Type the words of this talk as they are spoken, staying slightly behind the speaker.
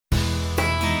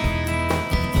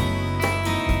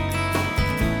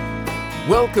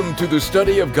Welcome to the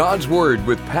study of God's Word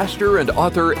with pastor and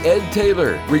author Ed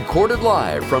Taylor, recorded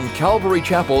live from Calvary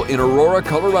Chapel in Aurora,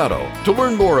 Colorado. To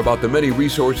learn more about the many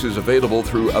resources available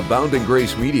through Abounding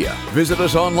Grace Media, visit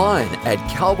us online at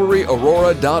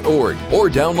calvaryaurora.org or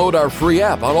download our free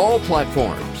app on all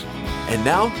platforms. And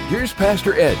now, here's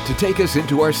Pastor Ed to take us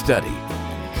into our study.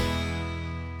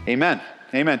 Amen.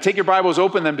 Amen. Take your Bibles,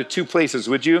 open them to two places,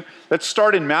 would you? Let's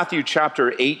start in Matthew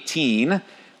chapter 18.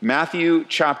 Matthew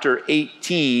chapter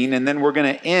 18, and then we're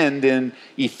going to end in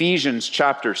Ephesians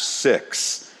chapter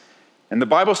 6. And the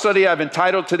Bible study I've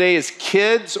entitled today is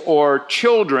Kids or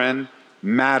Children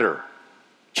Matter.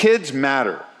 Kids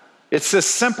matter. It's as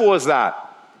simple as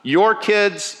that. Your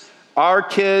kids, our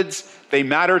kids, they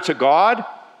matter to God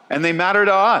and they matter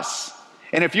to us.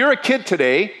 And if you're a kid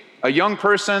today, a young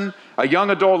person, a young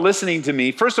adult listening to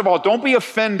me, first of all, don't be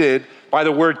offended by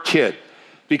the word kid.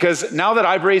 Because now that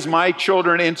I've raised my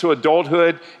children into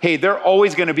adulthood, hey, they're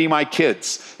always going to be my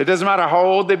kids. It doesn't matter how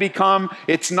old they become.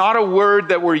 It's not a word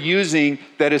that we're using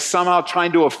that is somehow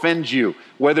trying to offend you.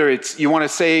 Whether it's you want to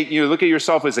say, you look at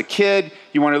yourself as a kid,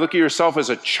 you want to look at yourself as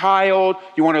a child,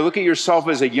 you want to look at yourself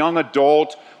as a young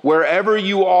adult, wherever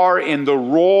you are in the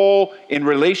role in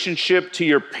relationship to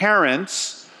your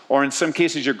parents, or in some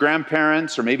cases your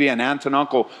grandparents, or maybe an aunt and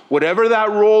uncle, whatever that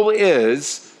role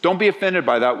is, don't be offended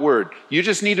by that word. You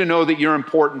just need to know that you're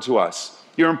important to us.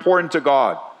 You're important to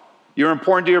God. You're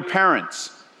important to your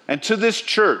parents and to this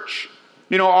church.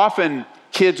 You know, often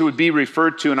kids would be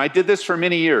referred to, and I did this for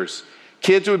many years,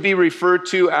 kids would be referred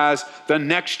to as the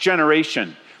next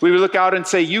generation. We would look out and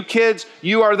say, you kids,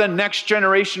 you are the next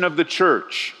generation of the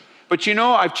church. But you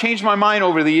know, I've changed my mind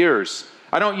over the years.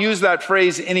 I don't use that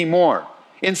phrase anymore.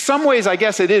 In some ways, I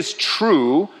guess it is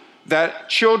true that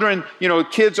children,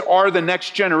 kids are the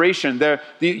next generation.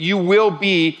 You will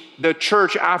be the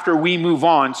church after we move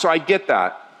on, so I get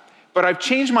that. But I've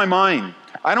changed my mind.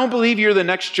 I don't believe you're the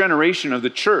next generation of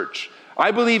the church. I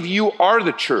believe you are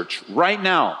the church right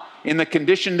now in the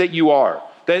condition that you are.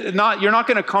 You're not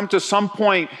going to come to some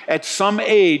point at some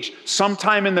age,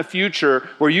 sometime in the future,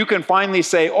 where you can finally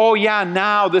say, oh yeah,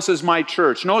 now this is my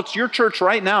church. No, it's your church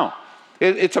right now.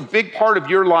 It's a big part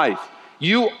of your life.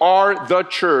 You are the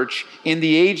church in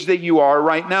the age that you are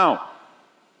right now.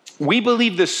 We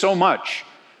believe this so much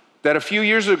that a few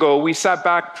years ago, we sat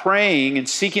back praying and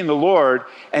seeking the Lord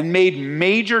and made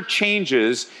major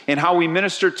changes in how we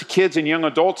minister to kids and young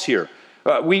adults here.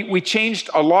 We changed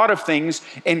a lot of things,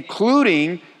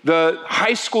 including the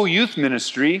high school youth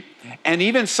ministry and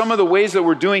even some of the ways that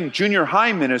we're doing junior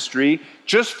high ministry,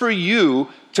 just for you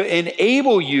to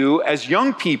enable you as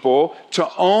young people to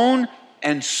own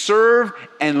and serve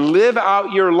and live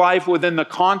out your life within the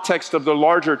context of the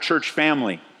larger church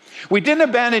family. We didn't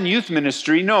abandon youth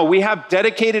ministry. No, we have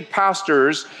dedicated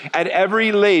pastors at every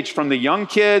age, from the young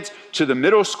kids to the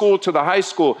middle school to the high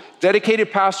school,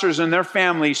 dedicated pastors and their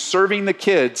families serving the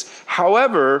kids.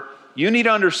 However, you need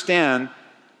to understand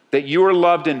that you are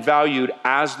loved and valued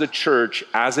as the church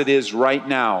as it is right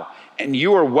now. And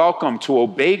you are welcome to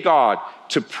obey God,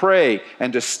 to pray,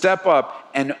 and to step up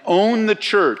and own the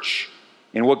church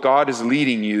in what God is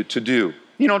leading you to do.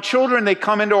 Children, they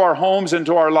come into our homes,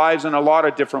 into our lives in a lot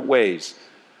of different ways.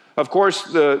 Of course,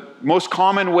 the most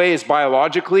common way is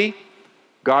biologically.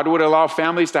 God would allow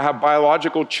families to have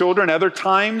biological children. Other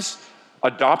times,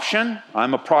 adoption.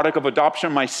 I'm a product of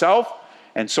adoption myself,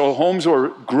 and so homes will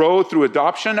grow through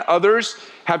adoption. Others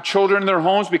have children in their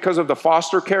homes because of the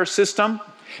foster care system,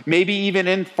 maybe even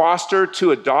in foster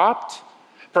to adopt.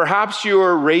 Perhaps you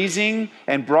are raising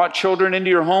and brought children into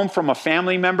your home from a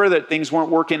family member that things weren't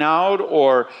working out,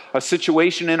 or a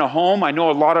situation in a home. I know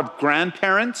a lot of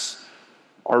grandparents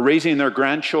are raising their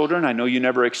grandchildren. I know you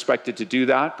never expected to do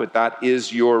that, but that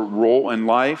is your role in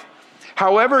life.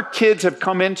 However, kids have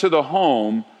come into the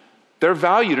home, they're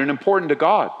valued and important to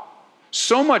God.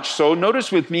 So much so, notice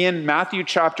with me in Matthew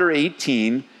chapter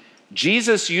 18,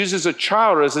 Jesus uses a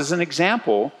child as an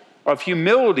example of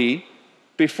humility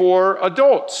before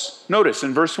adults. Notice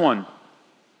in verse 1.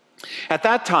 At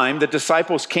that time, the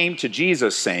disciples came to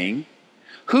Jesus saying,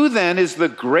 "Who then is the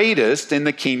greatest in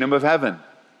the kingdom of heaven?"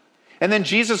 And then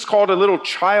Jesus called a little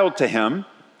child to him,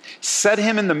 set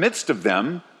him in the midst of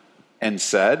them, and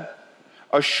said,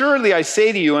 "Assuredly I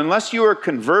say to you, unless you are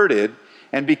converted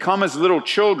and become as little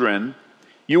children,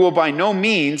 you will by no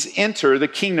means enter the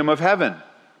kingdom of heaven.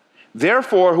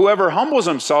 Therefore, whoever humbles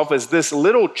himself as this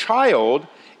little child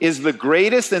is the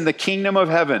greatest in the kingdom of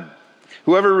heaven.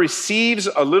 Whoever receives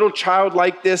a little child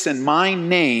like this in my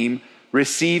name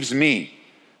receives me."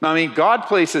 Now, God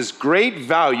places great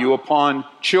value upon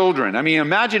children.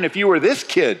 Imagine if you were this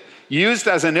kid, used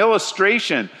as an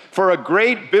illustration for a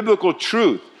great biblical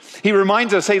truth. He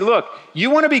reminds us, hey, look, you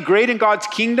want to be great in God's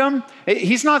kingdom?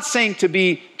 He's not saying to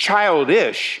be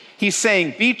childish. He's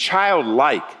saying be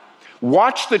childlike.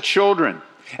 Watch the children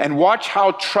and watch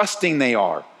how trusting they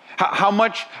are.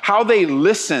 How they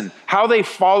listen, how they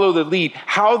follow the lead,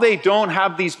 how they don't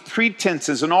have these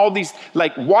pretenses and all these,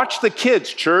 like, watch the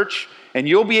kids, church, and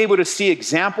you'll be able to see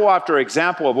example after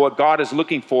example of what God is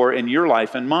looking for in your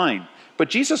life and mine.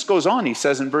 But Jesus goes on, he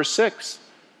says in verse 6,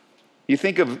 you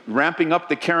think of ramping up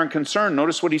the care and concern,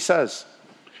 notice what he says.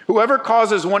 Whoever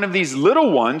causes one of these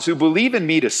little ones who believe in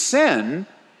me to sin,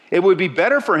 it would be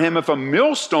better for him if a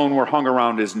millstone were hung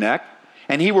around his neck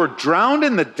and he were drowned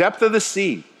in the depth of the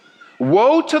sea.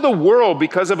 Woe to the world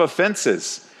because of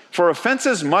offenses, for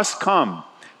offenses must come,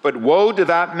 but woe to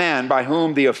that man by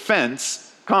whom the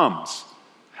offense comes.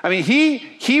 I mean,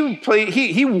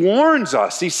 he warns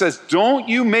us. He says, don't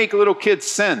you make little kids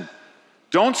sin.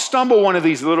 Don't stumble one of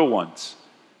these little ones.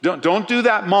 Don't do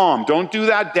that, mom. Don't do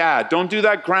that, dad. Don't do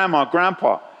that, grandma,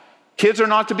 grandpa. Kids are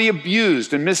not to be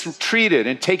abused and mistreated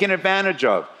and taken advantage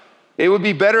of. It would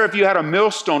be better if you had a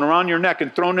millstone around your neck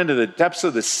and thrown into the depths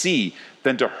of the sea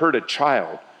than to hurt a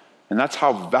child. And that's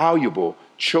how valuable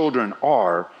children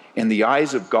are in the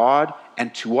eyes of God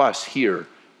and to us here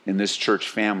in this church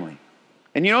family.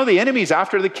 And you know, the enemy's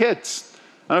after the kids.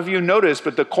 I don't know if you noticed,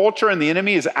 but the culture and the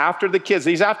enemy is after the kids.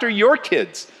 He's after your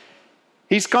kids.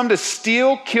 He's come to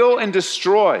steal, kill, and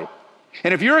destroy.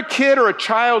 And if you're a kid or a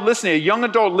child listening, a young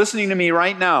adult listening to me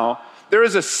right now, there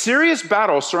is a serious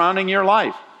battle surrounding your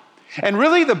life. And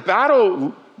really, the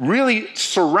battle really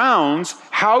surrounds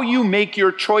how you make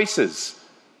your choices.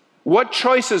 What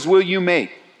choices will you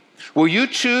make? Will you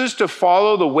choose to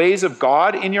follow the ways of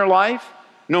God in your life,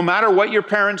 no matter what your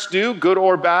parents do, good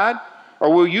or bad?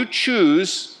 Or will you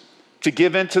choose to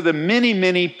give in to the many,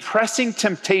 many pressing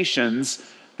temptations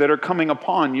that are coming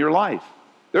upon your life?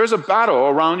 There's a battle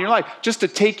around your life just to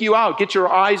take you out, get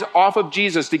your eyes off of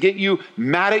Jesus, to get you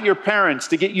mad at your parents,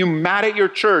 to get you mad at your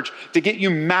church, to get you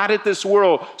mad at this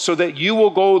world so that you will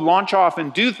go launch off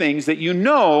and do things that you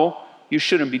know you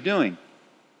shouldn't be doing.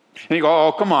 And you go,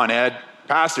 oh, come on, Ed,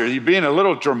 Pastor, you're being a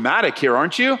little dramatic here,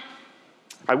 aren't you?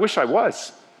 I wish I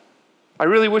was. I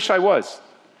really wish I was.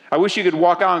 I wish you could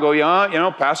walk out and go,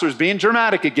 yeah, Pastor's being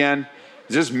dramatic again.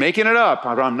 He's just making it up.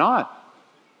 But I'm not.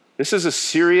 This is a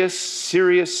serious,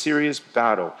 serious, serious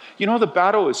battle. You know, the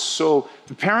battle is so,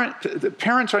 the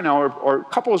parents right now, or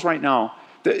couples right now,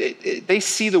 they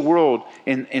see the world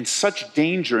in such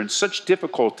danger and such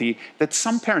difficulty that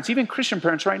some parents, even Christian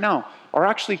parents right now, are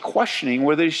actually questioning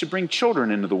whether they should bring children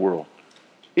into the world.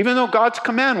 Even though God's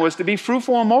command was to be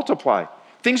fruitful and multiply.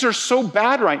 Things are so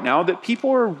bad right now that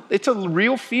it's a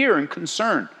real fear and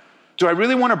concern. Do I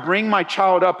really want to bring my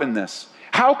child up in this?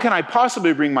 How can I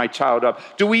possibly bring my child up?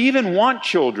 Do we even want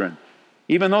children?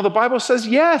 Even though the Bible says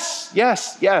yes,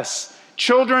 yes, yes.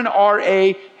 Children are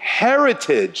a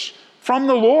heritage from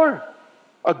the Lord,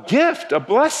 a gift, a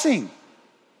blessing.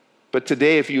 But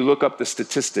today, if you look up the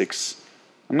statistics,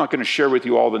 I'm not going to share with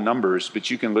you all the numbers,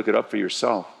 but you can look it up for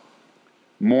yourself.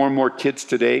 More and more kids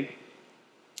today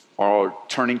are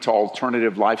turning to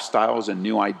alternative lifestyles and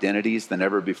new identities than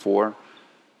ever before.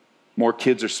 More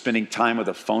kids are spending time with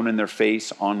a phone in their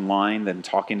face online than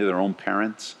talking to their own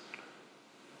parents.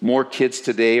 More kids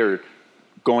today are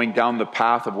going down the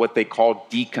path of what they call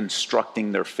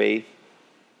deconstructing their faith.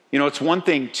 You know, it's one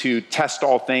thing to test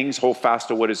all things, hold fast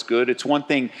to what is good. It's one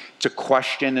thing to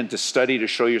question and to study to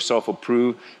show yourself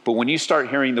approved. But when you start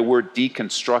hearing the word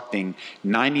deconstructing,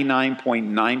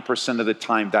 99.9% of the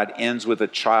time that ends with a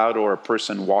child or a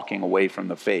person walking away from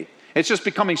the faith. It's just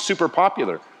becoming super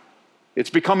popular. It's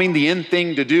becoming the in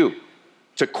thing to do,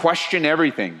 to question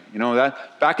everything. You know,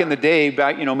 that back in the day,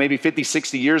 maybe 50,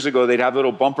 60 years ago, they'd have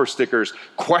little bumper stickers,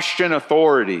 question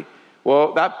authority.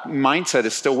 Well, that mindset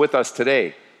is still with us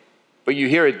today. But you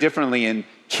hear it differently in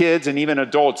kids and even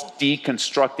adults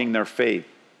deconstructing their faith.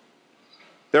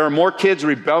 There are more kids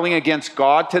rebelling against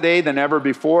God today than ever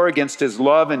before, against his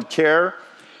love and care.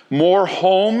 More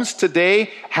homes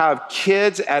today have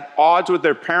kids at odds with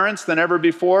their parents than ever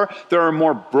before. There are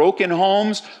more broken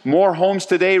homes, more homes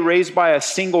today raised by a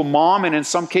single mom and in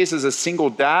some cases a single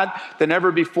dad than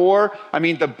ever before. I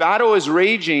mean, the battle is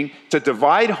raging to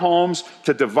divide homes,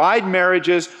 to divide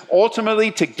marriages,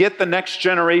 ultimately to get the next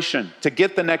generation,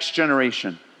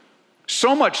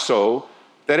 So much so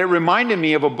that it reminded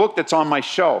me of a book that's on my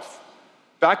shelf.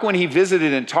 Back when he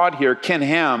visited and taught here, Ken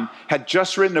Ham had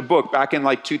just written a book back in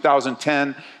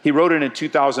 2010. He wrote it in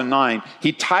 2009.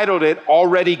 He titled it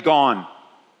Already Gone.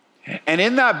 And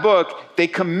in that book, they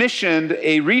commissioned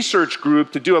a research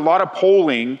group to do a lot of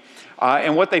polling.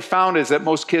 And what they found is that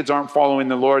most kids aren't following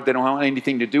the Lord. They don't have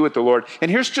anything to do with the Lord.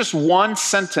 And here's just one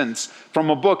sentence from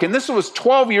a book. And this was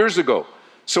 12 years ago.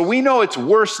 So we know it's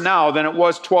worse now than it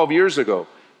was 12 years ago.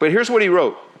 But here's what he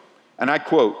wrote. And I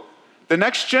quote, "The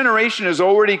next generation is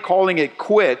already calling it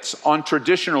quits on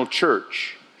traditional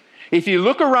church. If you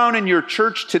look around in your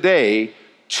church today,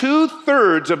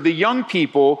 2/3 of the young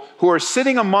people who are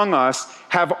sitting among us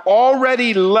have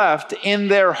already left in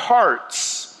their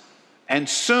hearts, and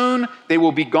soon they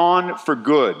will be gone for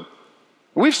good."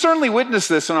 We've certainly witnessed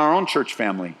this in our own church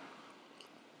family.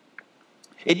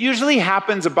 It usually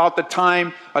happens about the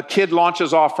time a kid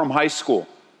launches off from high school.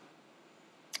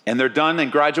 And they're done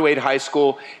and graduate high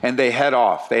school, and they head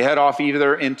off. They head off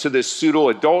either into this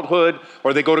pseudo-adulthood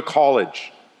or they go to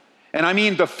college. And I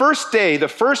mean, the first day, the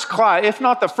first class, if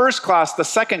not the first class, the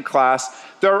second class,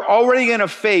 they're already going to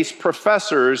face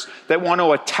professors that want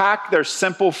to attack their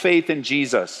simple faith in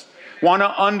Jesus, want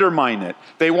to undermine it.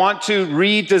 They want to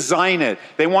redesign it.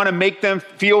 They want to make them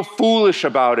feel foolish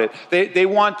about it. They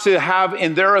want to have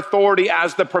in their authority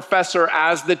as the professor,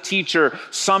 as the teacher,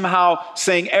 somehow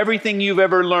saying everything you've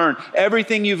ever learned,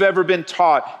 everything you've ever been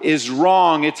taught is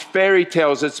wrong. It's fairy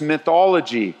tales. It's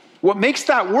mythology. What makes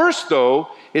that worse, though,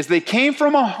 is they came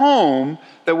from a home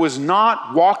that was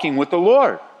not walking with the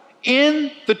Lord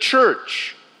in the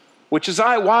church, which is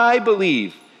why I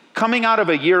believe coming out of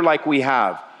a year like we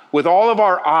have, with all of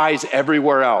our eyes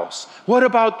everywhere else. What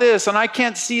about this? And I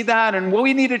can't see that. And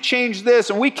we need to change this.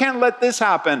 And we can't let this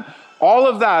happen. All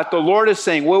of that, the Lord is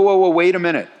saying, whoa, wait a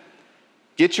minute.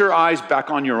 Get your eyes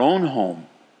back on your own home.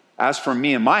 As for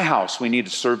me and my house, we need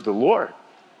to serve the Lord.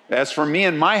 As for me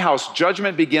and my house,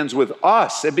 judgment begins with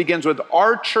us. It begins with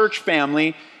our church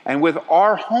family and with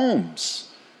our homes.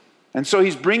 And so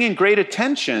he's bringing great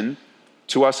attention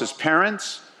to us as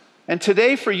parents. And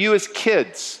today for you as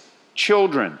kids,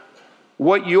 children,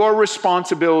 what your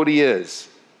responsibility is.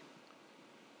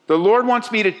 The Lord wants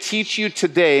me to teach you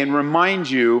today and remind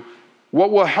you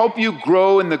what will help you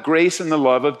grow in the grace and the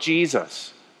love of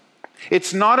Jesus.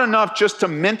 It's not enough just to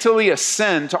mentally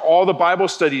assent to all the Bible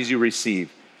studies you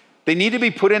receive. They need to be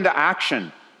put into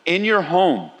action in your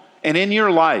home and in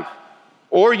your life.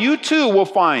 Or you too will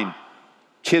find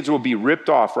kids will be ripped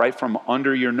off right from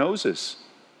under your noses.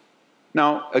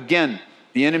 Now, again,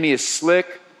 the enemy is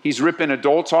slick. He's ripping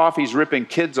adults off. He's ripping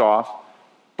kids off.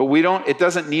 But it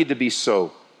doesn't need to be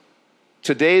so.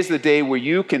 Today is the day where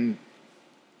you can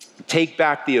take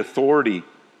back the authority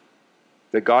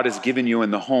that God has given you in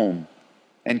the home.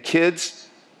 And kids,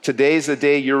 today is the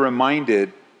day you're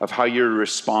reminded of how you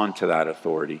respond to that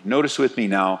authority. Notice with me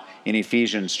now in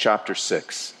Ephesians chapter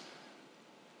 6.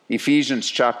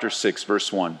 Ephesians chapter 6,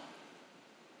 verse 1.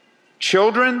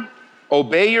 "Children,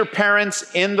 obey your parents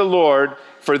in the Lord,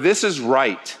 for this is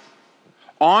right.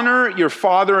 Honor your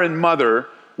father and mother,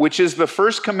 which is the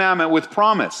first commandment with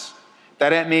promise,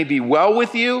 that it may be well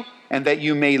with you and that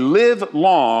you may live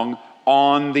long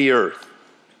on the earth."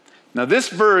 Now, this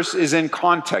verse is in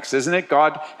context, isn't it?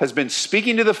 God has been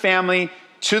speaking to the family,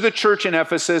 to the church in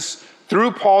Ephesus,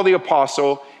 through Paul the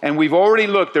apostle, and we've already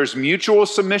looked. There's mutual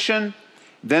submission.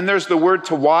 Then there's the word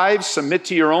to wives, submit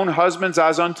to your own husbands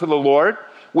as unto the Lord.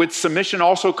 With submission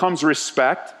also comes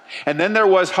respect. And then there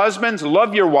was husbands,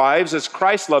 love your wives as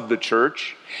Christ loved the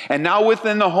church. And now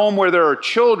within the home where there are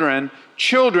children,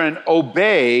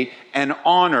 obey and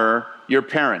honor your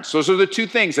parents. Those are the two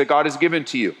things that God has given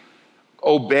to you.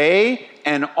 Obey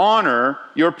and honor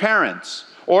your parents.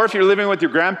 Or if you're living with your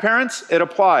grandparents, it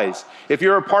applies. If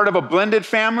you're a part of a blended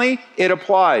family, it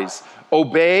applies.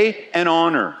 Obey and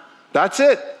honor. That's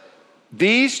it.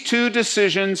 These two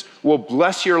decisions will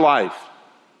bless your life,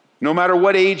 no matter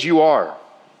what age you are.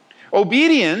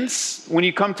 Obedience, when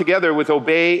you come together with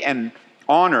obey and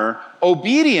honor,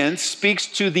 obedience speaks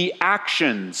to the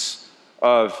actions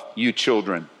of you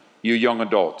children, you young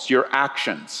adults, your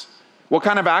actions. What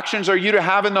kind of actions are you to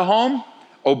have in the home?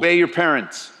 Obey your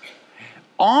parents.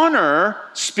 Honor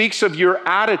speaks of your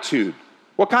attitude.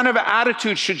 What kind of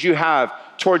attitude should you have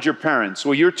toward your parents?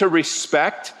 Well, you're to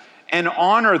respect and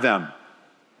honor them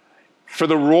for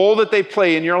the role that they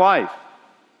play in your life.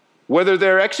 Whether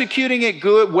they're executing it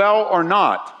well or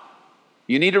not,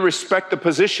 you need to respect the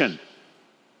position.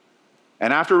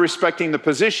 And after respecting the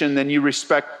position, then you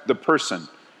respect the person.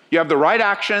 You have the right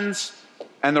actions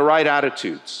and the right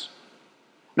attitudes.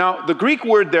 Now, the Greek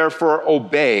word there for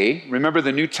obey, remember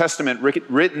the New Testament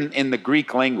written in the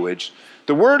Greek language,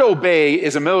 the word obey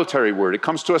is a military word. It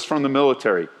comes to us from the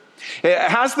military. It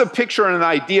has the picture and an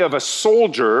idea of a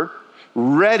soldier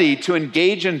ready to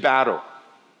engage in battle.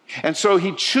 And so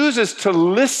he chooses to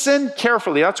listen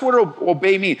carefully. That's what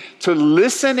obey means, to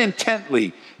listen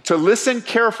intently, to listen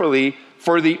carefully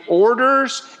for the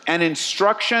orders and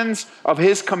instructions of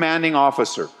his commanding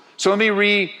officer. So let me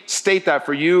restate that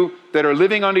for you that are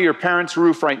living under your parents'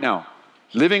 roof right now.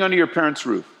 Living under your parents'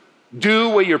 roof. Do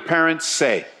what your parents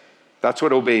say. That's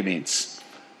what obey means.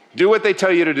 Do what they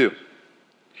tell you to do.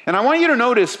 And I want you to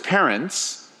notice,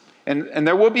 parents, and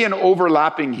there will be an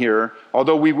overlapping here,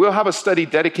 although we will have a study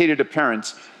dedicated to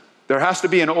parents, there has to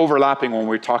be an overlapping when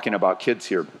we're talking about kids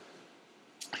here.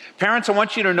 Parents, I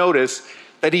want you to notice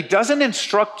that he doesn't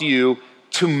instruct you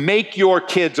to make your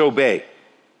kids obey.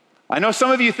 I know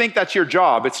some of you think that's your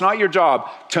job. It's not your job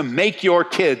to make your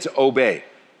kids obey.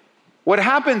 What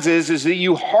happens is that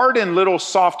you harden little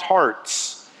soft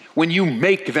hearts when you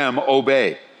make them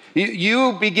obey.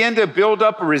 You begin to build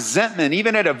up resentment,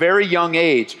 even at a very young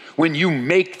age, when you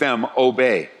make them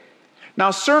obey.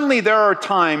 Now, certainly there are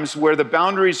times where the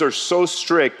boundaries are so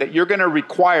strict that you're going to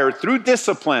require, through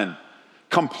discipline,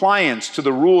 compliance to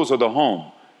the rules of the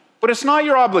home. But it's not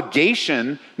your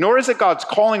obligation, nor is it God's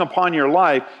calling upon your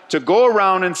life to go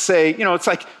around and say, it's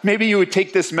like maybe you would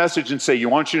take this message and say, "You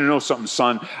want you to know something,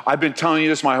 son? I've been telling you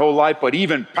this my whole life, but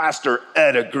even Pastor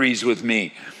Ed agrees with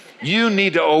me. You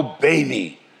need to obey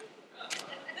me."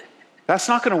 That's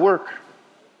not going to work.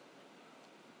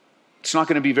 It's not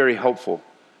going to be very helpful,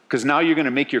 because now you're going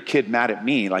to make your kid mad at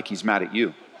me like he's mad at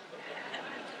you.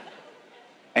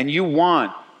 And you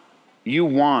want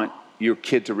your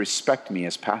kid to respect me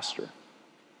as pastor.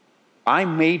 I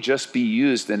may just be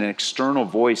used in an external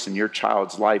voice in your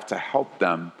child's life to help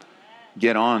them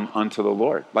get on unto the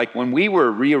Lord. Like when we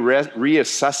were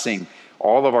reassessing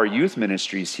all of our youth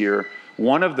ministries here,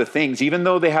 one of the things, even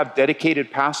though they have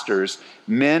dedicated pastors,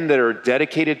 men that are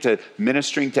dedicated to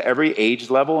ministering to every age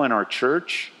level in our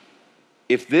church,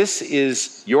 if this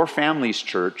is your family's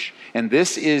church and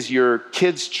this is your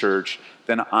kids' church,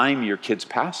 then I'm your kids'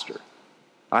 pastor.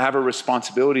 I have a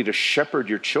responsibility to shepherd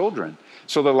your children.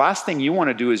 So the last thing you want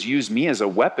to do is use me as a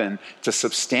weapon to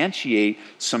substantiate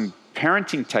some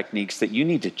parenting techniques that you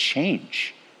need to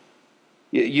change.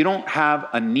 You don't have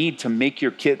a need to make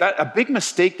your kid. A big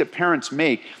mistake that parents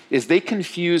make is they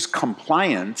confuse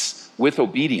compliance with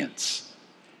obedience.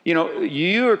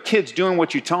 Your kid's doing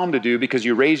what you tell them to do because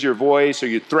you raise your voice or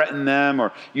you threaten them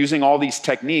or using all these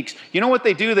techniques. You know what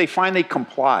they do? They finally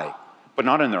comply, but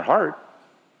not in their heart.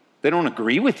 They don't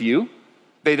agree with you.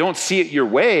 They don't see it your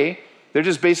way. They're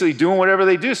just basically doing whatever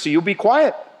they do, so you'll be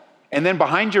quiet. And then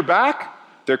behind your back,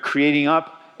 they're creating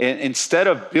up. And instead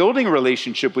of building a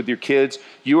relationship with your kids,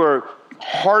 you are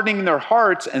hardening their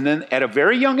hearts, and then at a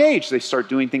very young age, they start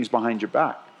doing things behind your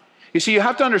back. You see, you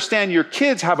have to understand your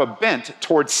kids have a bent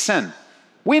towards sin.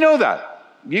 We know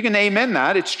that. You can amen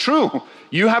that. It's true.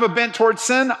 You have a bent towards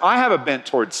sin. I have a bent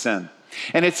towards sin.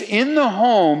 And it's in the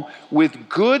home with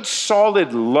good,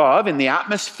 solid love, in the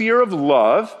atmosphere of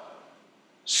love,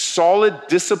 solid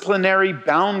disciplinary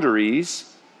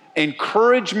boundaries,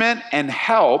 encouragement and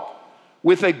help,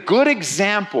 with a good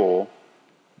example.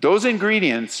 Those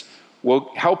ingredients will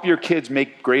help your kids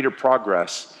make greater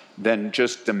progress than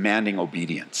just demanding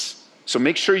obedience. So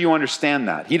make sure you understand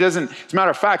that. He doesn't, as a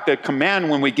matter of fact, the command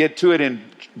when we get to it in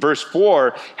verse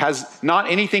 4 has not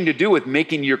anything to do with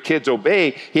making your kids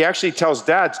obey. He actually tells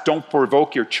dads, don't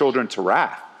provoke your children to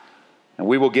wrath. And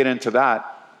we will get into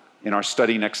that in our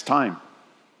study next time.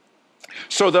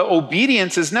 So the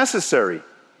obedience is necessary.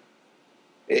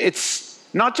 It's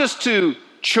not just to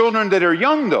children that are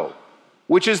young, though,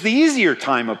 which is the easier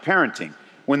time of parenting,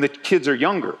 when the kids are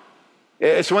younger.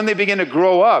 It's when they begin to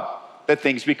grow up that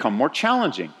things become more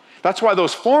challenging. That's why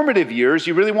those formative years,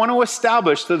 you really want to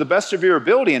establish to the best of your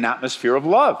ability an atmosphere of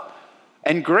love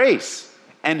and grace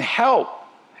and help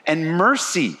and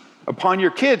mercy upon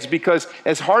your kids, because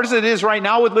as hard as it is right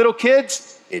now with little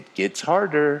kids, it gets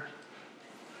harder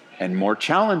and more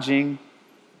challenging,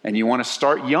 and you want to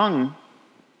start young,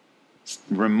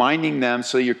 reminding them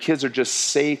so your kids are just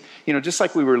safe. Just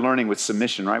like we were learning with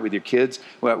submission, right? With your kids,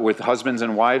 with husbands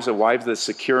and wives, a wife that's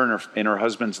secure in her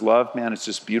husband's love, man, it's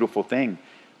just a beautiful thing.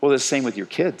 Well, it's the same with your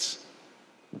kids.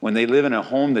 When they live in a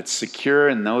home that's secure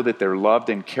and know that they're loved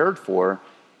and cared for,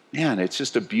 man, it's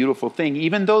just a beautiful thing,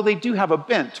 even though they do have a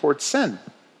bent towards sin.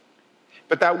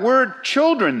 But that word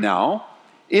children now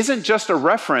isn't just a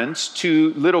reference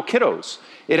to little kiddos.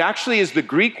 It actually is the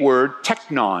Greek word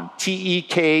teknon,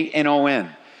 T-E-K-N-O-N.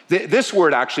 This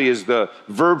word actually is the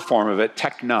verb form of it,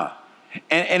 tekna.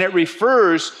 And it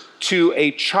refers to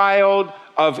a child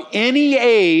of any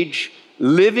age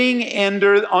living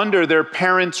under their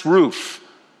parents' roof.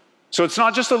 So it's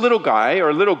not just a little guy or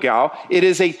a little gal. It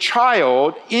is a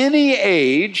child, any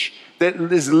age, that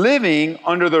is living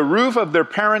under the roof of their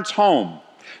parents' home.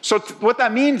 So what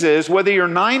that means is whether you're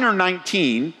 9 or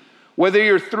 19, whether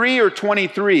you're 3 or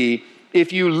 23,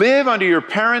 if you live under your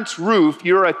parents' roof,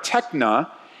 you're a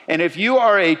tekna. And if you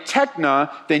are a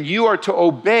tekna, then you are to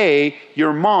obey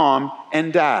your mom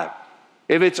and dad.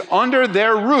 If it's under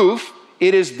their roof,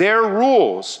 it is their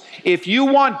rules. If you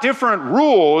want different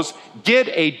rules, get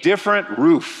a different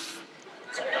roof.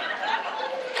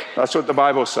 That's what the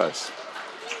Bible says.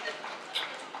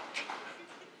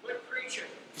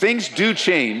 Things do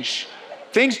change.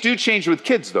 Things do change with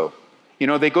kids, though. You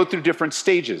know, they go through different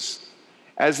stages.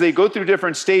 As they go through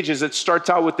different stages, it starts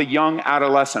out with the young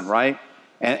adolescent, right?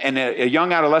 And a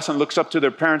young adolescent looks up to their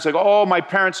parents like, oh, my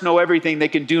parents know everything. They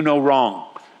can do no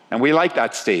wrong. And we like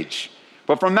that stage.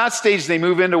 But from that stage, they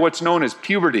move into what's known as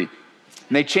puberty.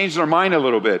 And they change their mind a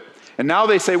little bit. And now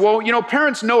they say, well, you know,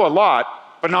 parents know a lot,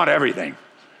 but not everything.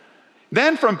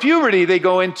 Then from puberty, they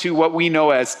go into what we know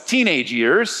as teenage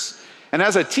years. And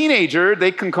as a teenager,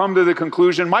 they can come to the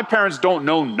conclusion, my parents don't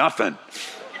know nothing.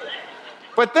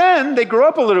 But then they grow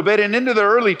up a little bit, and into their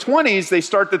early 20s, they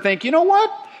start to think, you know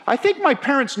what? I think my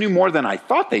parents knew more than I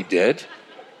thought they did.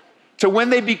 To when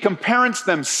they become parents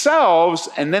themselves,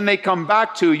 and then they come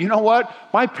back to, you know what?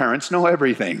 My parents know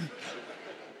everything.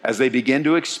 As they begin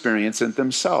to experience it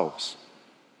themselves.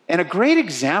 And a great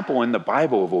example in the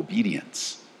Bible of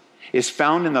obedience is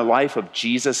found in the life of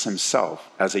Jesus himself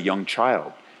as a young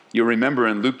child. You'll remember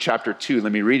in Luke chapter 2,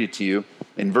 let me read it to you.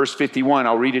 In verse 51,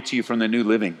 I'll read it to you from the New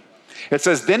Living. It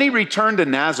says, then he returned to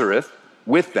Nazareth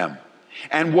with them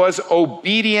and was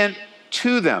obedient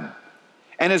to them.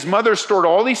 And his mother stored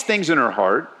all these things in her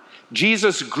heart.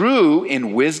 Jesus grew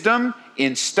in wisdom,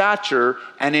 in stature,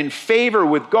 and in favor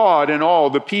with God and all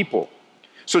the people.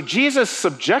 So Jesus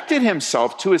subjected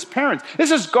himself to his parents.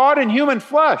 This is God in human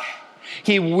flesh.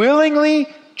 He willingly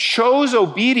chose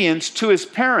obedience to his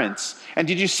parents. And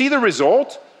did you see the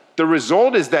result? The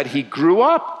result is that he grew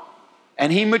up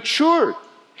and he matured.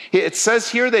 It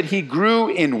says here that he grew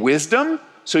in wisdom,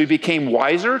 so he became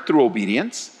wiser through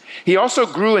obedience. He also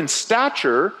grew in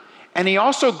stature, and he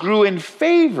also grew in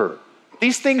favor.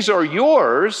 These things are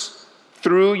yours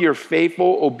through your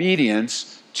faithful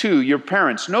obedience to your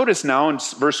parents. Notice now in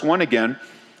verse 1 again,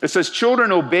 it says,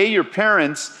 children, obey your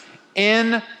parents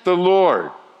in the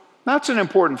Lord. That's an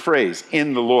important phrase,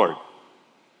 in the Lord.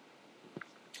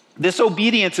 This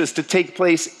obedience is to take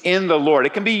place in the Lord.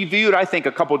 It can be viewed, I think,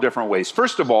 a couple different ways.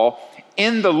 First of all,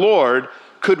 in the Lord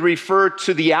could refer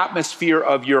to the atmosphere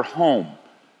of your home.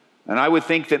 And I would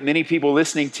think that many people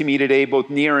listening to me today, both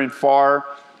near and far,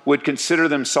 would consider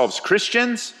themselves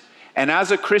Christians. And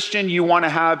as a Christian, you want to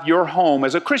have your home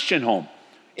as a Christian home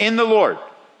in the Lord.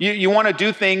 You want to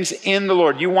do things in the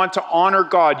Lord. You want to honor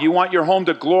God. You want your home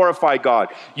to glorify God.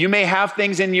 You may have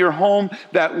things in your home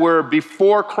that were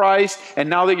before Christ, and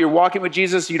now that you're walking with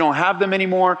Jesus, you don't have them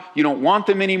anymore. You don't want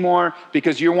them anymore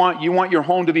because you want your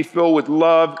home to be filled with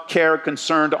love, care,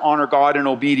 concern to honor God and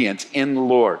obedience in the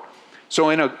Lord.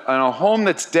 So in a home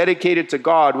that's dedicated to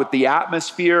God with the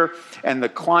atmosphere and the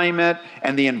climate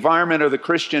and the environment of the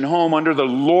Christian home under the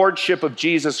lordship of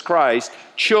Jesus Christ,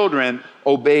 children,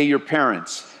 obey your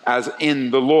parents as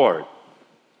in the Lord.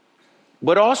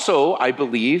 But also, I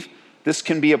believe, this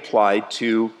can be applied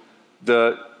to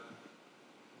the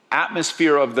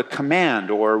atmosphere of the command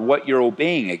or what you're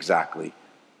obeying exactly.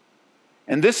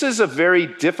 And this is a very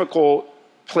difficult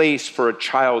place for a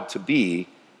child to be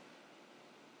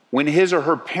when his or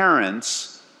her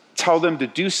parents tell them to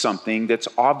do something that's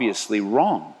obviously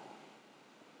wrong.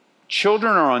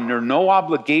 Children are under no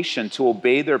obligation to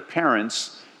obey their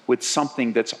parents with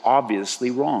something that's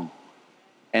obviously wrong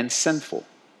and sinful.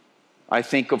 I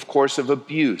think, of course, of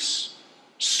abuse,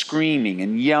 screaming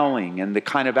and yelling, and the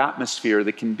kind of atmosphere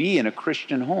that can be in a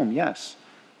Christian home, yes,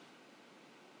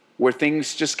 where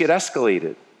things just get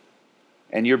escalated.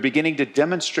 And you're beginning to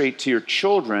demonstrate to your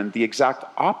children the exact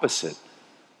opposite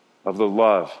of the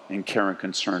love and care and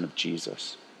concern of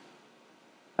Jesus.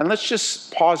 And let's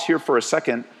just pause here for a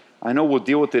second. I know we'll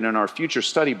deal with it in our future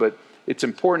study, but it's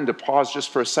important to pause just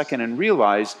for a second and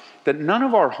realize that none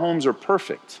of our homes are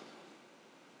perfect.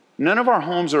 None of our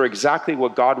homes are exactly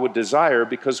what God would desire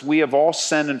because we have all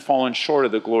sinned and fallen short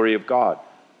of the glory of God.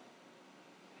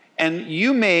 And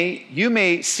you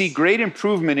may see great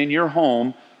improvement in your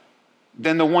home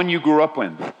than the one you grew up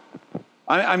in.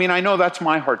 I mean, I know that's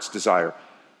my heart's desire.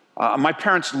 My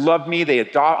parents love me.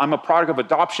 I'm a product of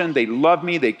adoption. They love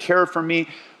me. They care for me.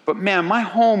 But man, my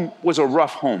home was a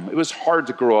rough home. It was hard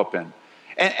to grow up in.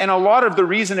 And a lot of the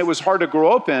reason it was hard to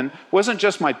grow up in wasn't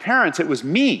just my parents, it was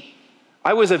me.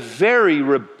 I was a very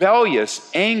rebellious,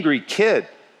 angry kid,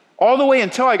 all the way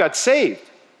until I got saved.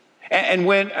 And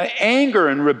when anger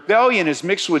and rebellion is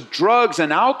mixed with drugs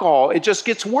and alcohol, it just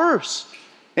gets worse.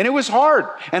 And it was hard.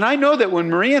 And I know that when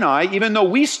Marie and I, even though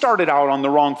we started out on the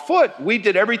wrong foot, we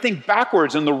did everything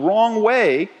backwards in the wrong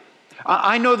way.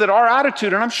 I know that our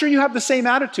attitude, and I'm sure you have the same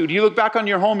attitude. You look back on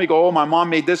your home, you go, oh, my mom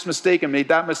made this mistake and made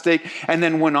that mistake. And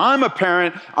then when I'm a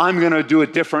parent, I'm going to do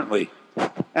it differently.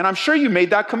 And I'm sure you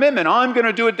made that commitment. I'm going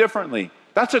to do it differently.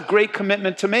 That's a great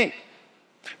commitment to make.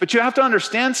 But you have to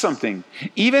understand something.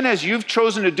 Even as you've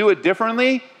chosen to do it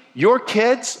differently, your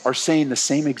kids are saying the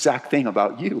same exact thing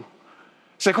about you.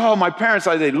 It's like, oh, my parents,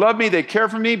 they love me, they care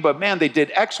for me, but man, they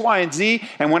did X, Y, and Z.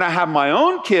 And when I have my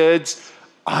own kids,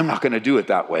 I'm not going to do it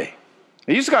that way.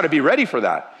 You just got to be ready for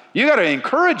that. You got to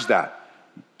encourage that.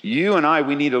 You and I,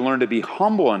 we need to learn to be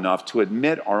humble enough to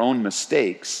admit our own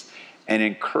mistakes and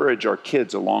encourage our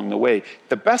kids along the way.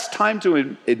 The best time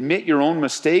to admit your own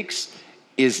mistakes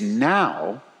is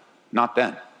now, not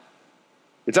then.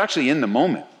 It's actually in the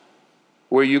moment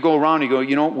where you go around and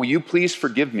you go, will you please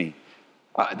forgive me?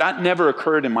 That never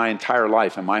occurred in my entire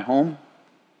life in my home.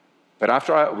 But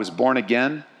after I was born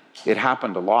again, it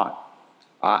happened a lot.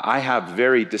 I have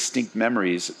very distinct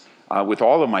memories with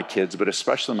all of my kids, but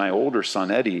especially my older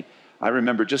son, Eddie. I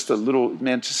remember just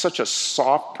such a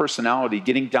soft personality,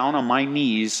 getting down on my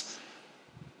knees.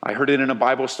 I heard it in a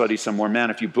Bible study somewhere. Man,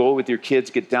 if you blow it with your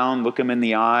kids, get down, look them in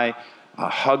the eye,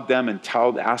 hug them, and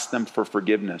ask them for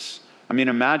forgiveness. I mean,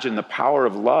 imagine the power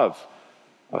of love,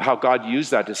 of how God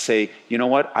used that to say, you know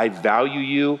what? I value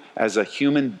you as a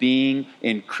human being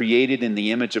and created in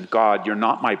the image of God. You're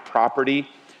not my property.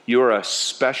 You're a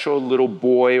special little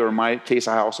boy, or in my case,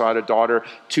 I also had a daughter,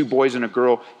 2 boys and a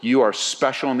girl. You are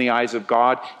special in the eyes of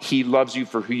God. He loves you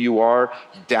for who you are.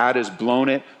 Dad has blown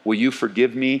it. Will you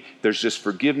forgive me? There's just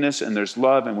forgiveness and there's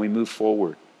love, and we move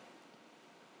forward.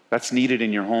 That's needed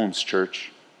in your homes,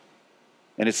 church.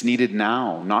 And it's needed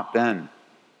now, not then.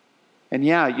 And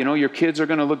yeah, your kids are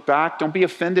going to look back. Don't be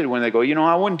offended when they go,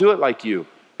 I wouldn't do it like you.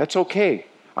 That's okay.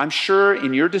 I'm sure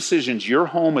in your decisions, your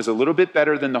home is a little bit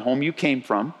better than the home you came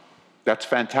from. That's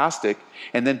fantastic.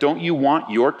 And then don't you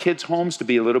want your kids' homes to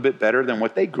be a little bit better than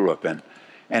what they grew up in?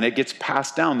 And it gets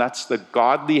passed down. That's the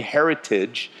godly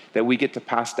heritage that we get to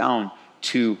pass down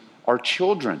to our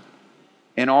children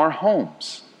in our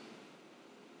homes.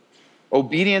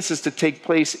 Obedience is to take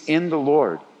place in the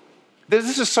Lord.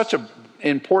 This is such an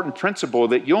important principle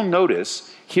that you'll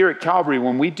notice here at Calvary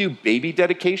when we do baby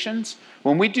dedications.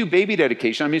 When we do baby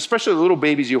dedication, especially the little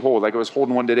babies you hold, like I was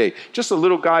holding one today. Just a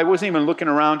little guy, wasn't even looking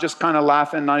around, just kind of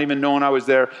laughing, not even knowing I was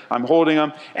there. I'm holding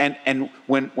him. And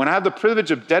when I have the privilege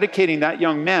of dedicating that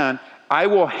young man, I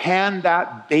will hand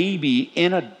that baby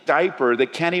in a diaper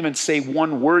that can't even say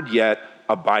one word yet,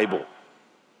 a Bible.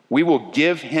 We will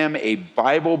give him a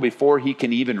Bible before he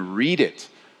can even read it.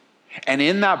 And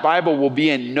in that Bible will be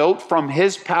a note from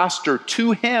his pastor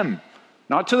to him,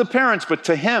 not to the parents, but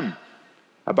to him,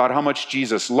 about how much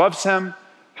Jesus loves him,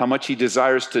 how much he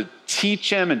desires to teach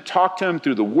him and talk to him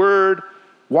through the word.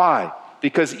 Why?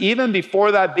 Because even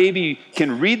before that baby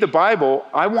can read the Bible,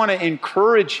 I want to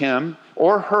encourage him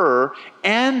or her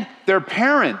and their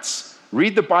parents.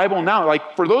 Read the Bible now.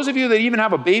 Like for those of you that even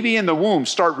have a baby in the womb,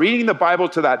 start reading the Bible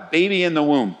to that baby in the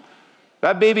womb.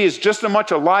 That baby is just as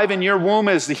much alive in your womb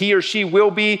as he or she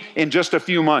will be in just a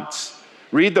few months.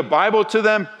 Read the Bible to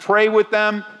them, pray with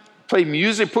them, play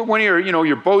music, put one of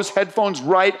your Bose headphones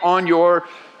right on your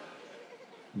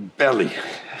belly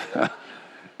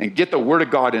and get the Word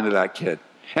of God into that kid.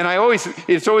 And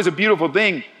it's always a beautiful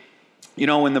thing,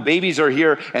 when the babies are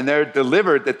here and they're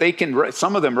delivered, that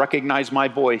some of them recognize my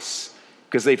voice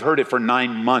because they've heard it for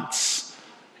 9 months.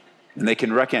 And they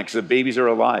can recognize because the babies are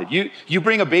alive. You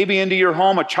bring a baby into your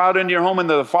home, a child into your home, and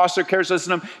the foster care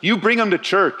system, you bring them to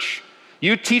church.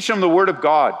 You teach them the Word of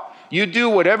God. You do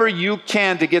whatever you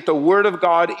can to get the Word of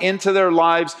God into their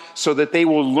lives so that they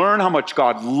will learn how much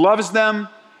God loves them.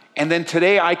 And then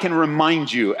today I can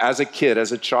remind you as a kid,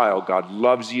 as a child, God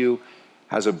loves you,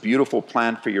 has a beautiful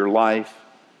plan for your life,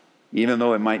 even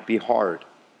though it might be hard.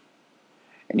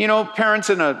 And parents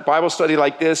in a Bible study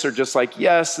like this are just like,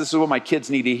 yes, this is what my kids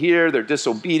need to hear. They're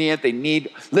disobedient.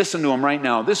 Listen to them right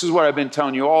now. This is what I've been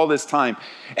telling you all this time.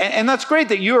 And that's great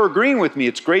that you're agreeing with me.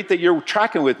 It's great that you're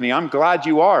tracking with me. I'm glad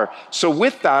you are. So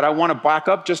with that, I want to back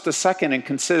up just a second and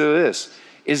consider this.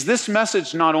 Is this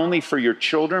message not only for your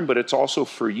children, but it's also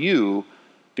for you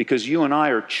because you and I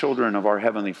are children of our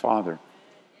Heavenly Father.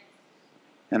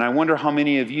 And I wonder how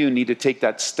many of you need to take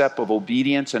that step of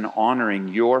obedience and honoring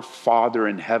your Father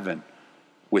in heaven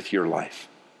with your life.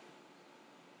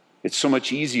 It's so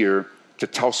much easier to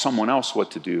tell someone else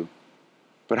what to do.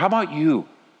 But how about you?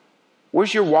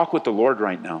 Where's your walk with the Lord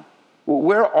right now?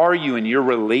 Where are you in your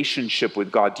relationship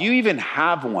with God? Do you even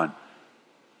have one?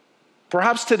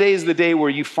 Perhaps today is the day where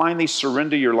you finally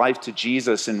surrender your life to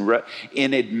Jesus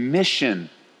in admission,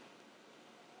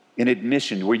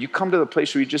 where you come to the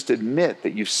place where you just admit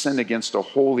that you've sinned against a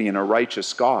holy and a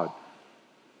righteous God.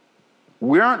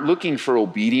 We aren't looking for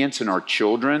obedience in our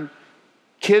children.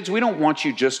 Kids, we don't want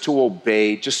you just to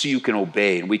obey, just so you can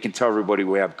obey, and we can tell everybody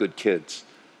we have good kids.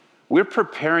 We're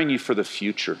preparing you for the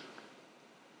future.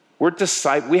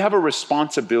 We have a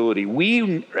responsibility.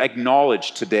 We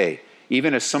acknowledge today,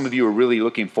 even as some of you are really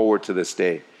looking forward to this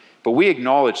day, but we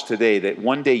acknowledge today that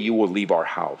one day you will leave our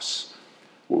house.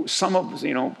 Some of us,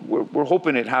 we're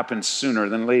hoping it happens sooner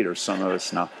than later, some of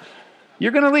us now.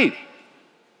 You're going to leave.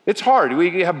 It's hard.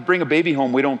 We have to bring a baby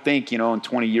home. We don't think, in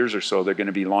 20 years or so they're going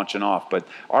to be launching off, but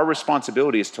our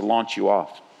responsibility is to launch you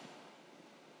off.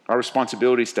 Our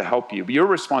responsibility is to help you. But your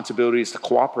responsibility is to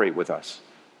cooperate with us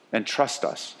and trust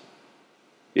us.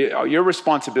 Your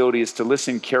responsibility is to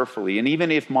listen carefully. And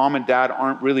even if mom and dad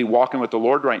aren't really walking with the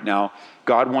Lord right now,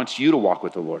 God wants you to walk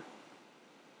with the Lord.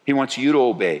 He wants you to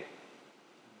obey.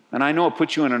 And I know it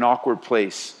puts you in an awkward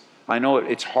place. I know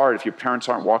it's hard if your parents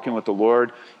aren't walking with the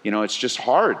Lord. It's just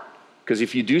hard. Because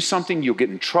if you do something, you'll get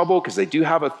in trouble because they do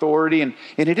have authority. And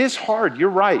it is hard. You're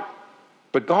right.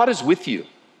 But God is with you.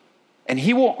 And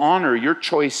he will honor your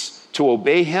choice to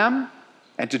obey him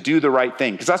and to do the right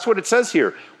thing. Because that's what it says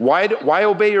here. Why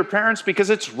obey your parents? Because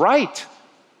it's right.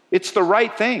 It's the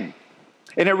right thing.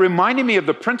 And it reminded me of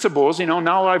the principles. Now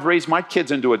that I've raised my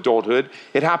kids into adulthood,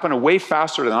 it happened way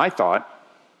faster than I thought.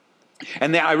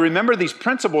 And I remember these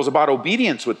principles about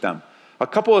obedience with them. A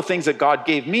couple of things that God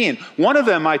gave me. And one of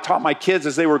them I taught my kids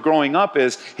as they were growing up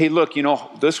is, hey, look,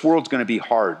 this world's going to be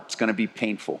hard. It's going to be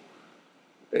painful.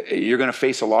 You're going to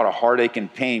face a lot of heartache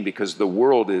and pain because the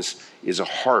world is a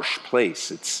harsh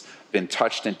place. It's been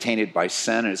touched and tainted by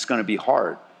sin, and it's going to be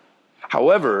hard.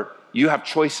 However, you have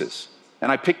choices.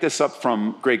 And I picked this up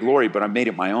from Greg Laurie, but I made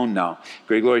it my own now.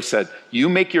 Greg Laurie said, you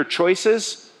make your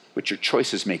choices, but your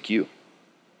choices make you.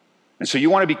 And so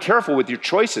you want to be careful with your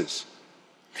choices.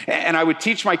 And I would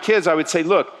teach my kids, I would say,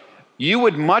 look, you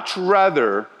would much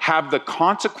rather have the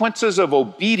consequences of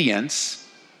obedience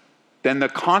than the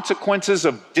consequences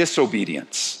of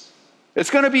disobedience. It's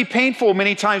going to be painful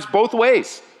many times both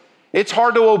ways. It's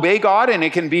hard to obey God and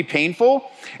it can be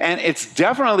painful. And it's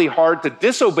definitely hard to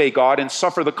disobey God and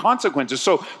suffer the consequences.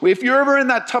 So if you're ever in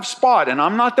that tough spot and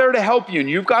I'm not there to help you and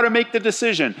you've got to make the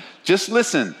decision, just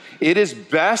listen. It is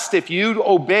best if you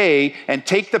obey and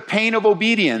take the pain of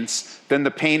obedience than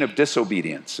the pain of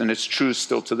disobedience. And it's true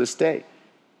still to this day.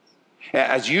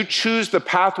 As you choose the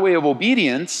pathway of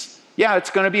obedience, yeah, it's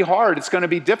going to be hard. It's going to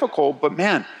be difficult. But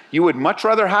man, you would much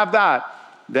rather have that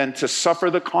than to suffer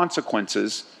the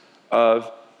consequences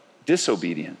of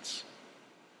disobedience.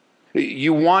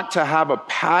 You want to have a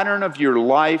pattern of your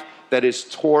life that is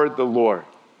toward the Lord.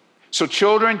 So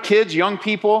children, kids, young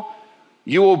people,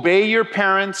 you obey your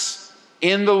parents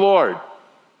in the Lord,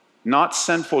 not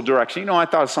sinful direction. I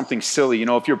thought of something silly.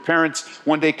 If your parents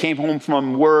one day came home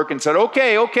from work and said,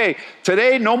 okay,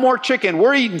 today no more chicken.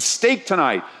 We're eating steak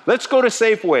tonight. Let's go to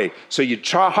Safeway. So you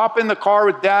hop in the car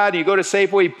with dad, you go to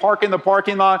Safeway, you park in the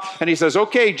parking lot, and he says,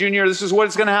 okay, Junior, this is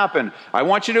what's going to happen. I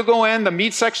want you to go in, the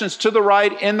meat section's to the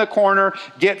right in the corner,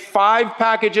 get 5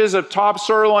 packages of top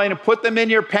sirloin and put them in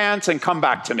your pants and come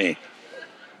back to me.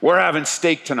 We're having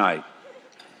steak tonight.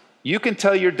 You can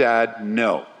tell your dad,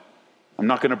 no. I'm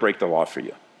not going to break the law for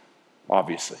you,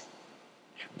 obviously.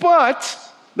 But,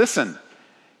 listen,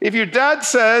 if your dad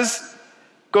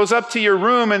goes up to your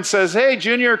room and says, hey,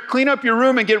 Junior, clean up your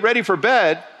room and get ready for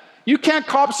bed, you can't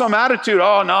cop some attitude,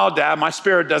 oh, no, Dad, my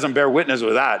spirit doesn't bear witness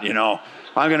with that,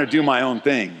 I'm going to do my own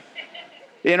thing.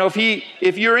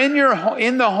 If you're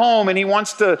in the home and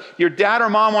your dad or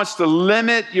mom wants to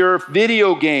limit your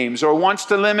video games or wants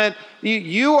to limit,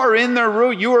 you are in their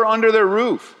roof, you are under their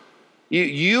roof.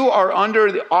 You are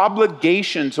under the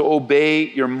obligation to obey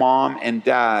your mom and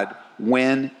dad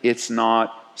when it's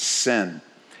not sin.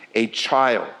 A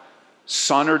child,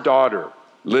 son or daughter,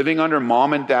 living under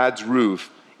mom and dad's roof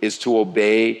is to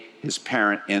obey his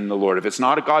parent in the Lord. If it's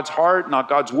not God's heart, not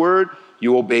God's word,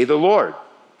 you obey the Lord.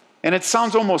 And it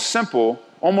sounds almost simple,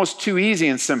 almost too easy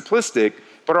and simplistic,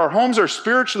 but our homes are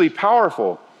spiritually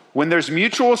powerful when there's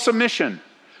mutual submission,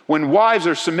 when wives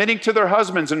are submitting to their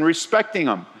husbands and respecting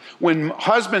them, when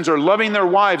husbands are loving their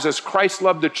wives as Christ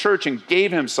loved the church and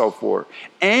gave himself for,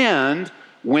 and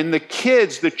when the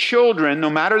kids, the children, no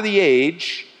matter the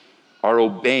age, are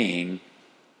obeying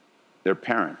their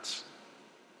parents,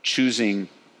 choosing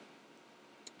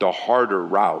the harder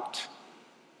route.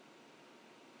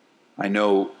 I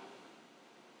know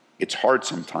It's hard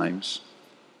sometimes,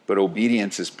 but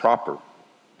obedience is proper.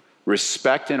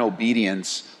 Respect and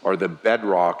obedience are the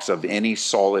bedrocks of any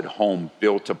solid home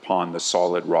built upon the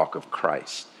solid rock of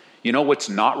Christ. You know what's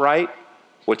not right?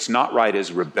 What's not right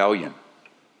is rebellion.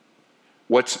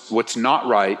 What's not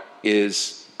right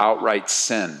is outright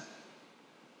sin.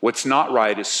 What's not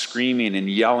right is screaming and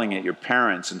yelling at your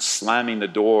parents and slamming the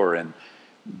door and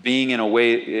being in a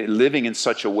way, living in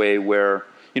such a way where,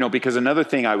 because another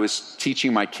thing I was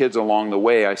teaching my kids along the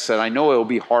way, I said, I know it will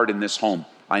be hard in this home.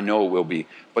 I know it will be,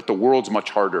 but the world's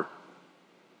much harder.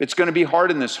 It's going to be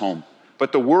hard in this home,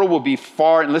 but the world will be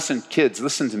far, and listen, kids,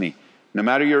 listen to me. No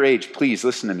matter your age, please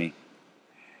listen to me.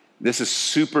 This is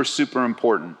super, super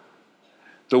important.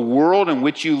 The world in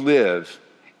which you live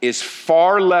is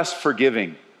far less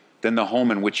forgiving than the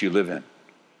home in which you live in.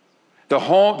 The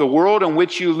world in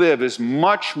which you live is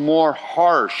much more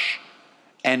harsh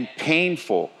and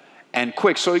painful and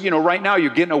quick. So, right now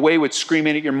you're getting away with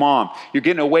screaming at your mom. You're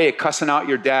getting away at cussing out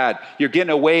your dad. You're getting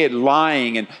away at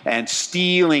lying and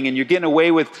stealing. And you're getting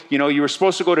away with, you were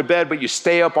supposed to go to bed, but you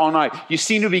stay up all night. You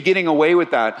seem to be getting away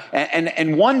with that.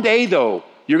 And one day, though,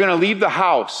 you're going to leave the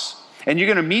house and you're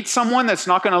going to meet someone that's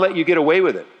not going to let you get away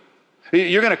with it.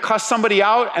 You're going to cuss somebody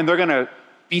out and they're going to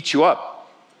beat you up.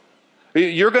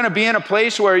 You're going to be in a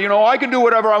place where, I can do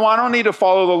whatever I want. I don't need to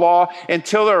follow the law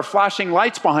until there are flashing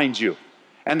lights behind you.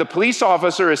 And the police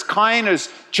officer, as kind, as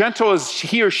gentle as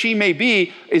he or she may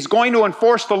be, is going to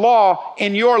enforce the law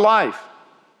in your life.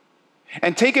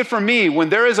 And take it from me, when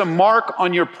there is a mark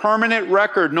on your permanent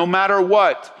record, no matter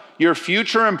what, your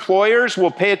future employers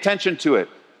will pay attention to it.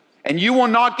 And you will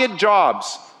not get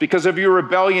jobs because of your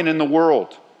rebellion in the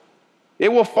world.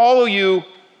 It will follow you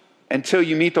until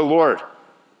you meet the Lord.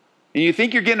 And you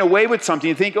think you're getting away with something.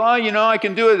 You think, I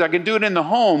can do it. I can do it in the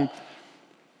home.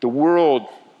 The world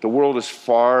is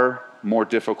far more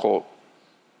difficult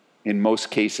in most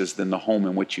cases than the home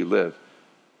in which you live.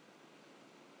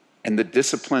 And the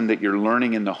discipline that you're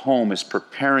learning in the home is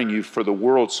preparing you for the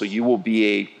world, so you will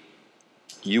be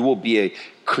a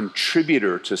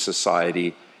contributor to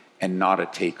society and not a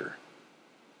taker.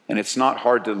 And it's not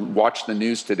hard to watch the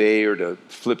news today or to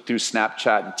flip through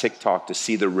Snapchat and TikTok to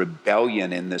see the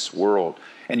rebellion in this world.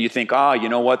 And you think, you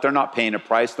know what? They're not paying a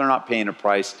price. They're not paying a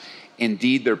price.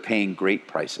 Indeed, they're paying great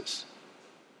prices.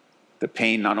 The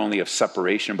pain not only of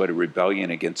separation, but a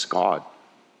rebellion against God.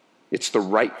 It's the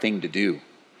right thing to do.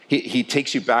 He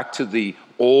takes you back to the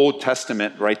Old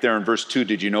Testament right there in verse 2.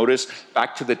 Did you notice?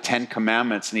 Back to the 10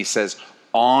 Commandments. And he says,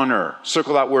 honor.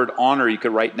 Circle that word honor. You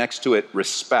could write next to it,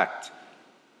 respect.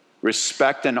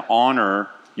 Respect and honor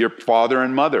your father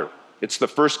and mother. It's the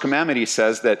first commandment. He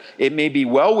says that it may be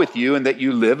well with you and that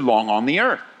you live long on the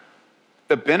earth.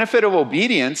 The benefit of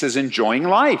obedience is enjoying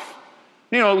life.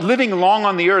 Living long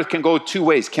on the earth can go two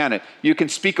ways, can't it? You can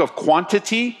speak of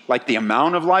quantity, like the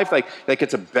amount of life, like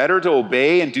it's better to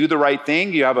obey and do the right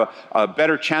thing. You have a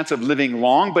better chance of living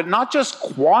long, but not just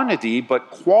quantity,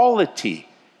 but quality.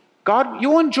 God,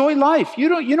 you'll enjoy life.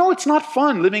 It's not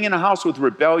fun living in a house with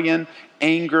rebellion,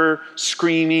 anger,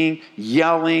 screaming,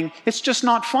 yelling. It's just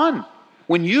not fun.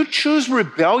 When you choose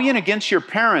rebellion against your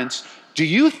parents, do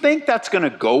you think that's going to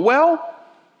go well?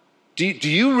 Do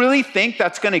you really think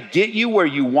that's going to get you where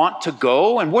you want to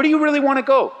go? And where do you really want to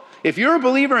go? If you're a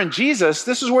believer in Jesus,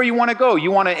 this is where you want to go.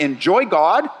 You want to enjoy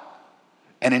God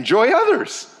and enjoy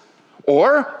others.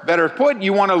 Or, better put,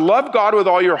 you want to love God with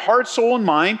all your heart, soul, and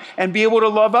mind and be able to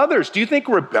love others. Do you think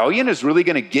rebellion is really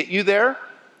going to get you there?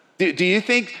 Do you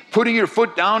think putting your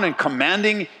foot down and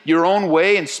commanding your own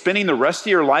way and spending the rest of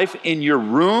your life in your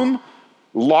room,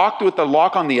 locked with the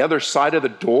lock on the other side of the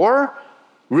door,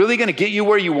 really going to get you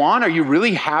where you want? Are you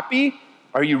really happy?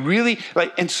 Are you really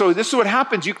and so this is what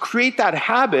happens. You create that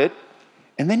habit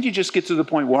and then you just get to the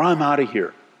point where I'm out of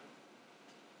here.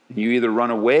 You either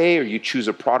run away or you choose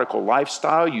a prodigal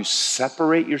lifestyle. You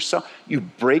separate yourself. You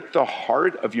break the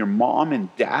heart of your mom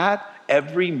and dad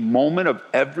every moment of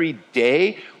every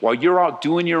day while you're out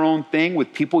doing your own thing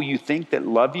with people you think that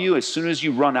love you. As soon as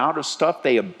you run out of stuff,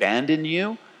 they abandon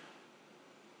you.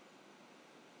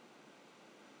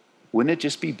 Wouldn't it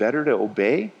just be better to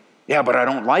obey? Yeah, but I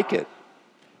don't like it.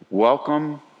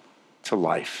 Welcome to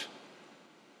life.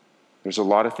 There's a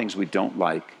lot of things we don't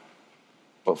like,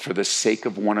 but for the sake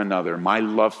of one another, my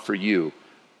love for you,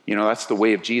 that's the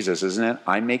way of Jesus, isn't it?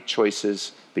 I make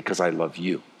choices because I love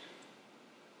you.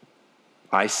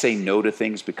 I say no to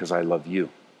things because I love you.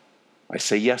 I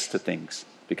say yes to things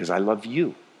because I love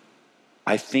you.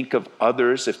 I think of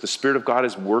others. If the Spirit of God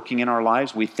is working in our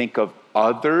lives, we think of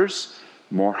others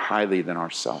more highly than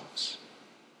ourselves.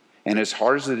 And as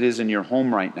hard as it is in your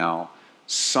home right now,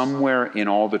 somewhere in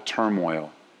all the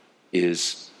turmoil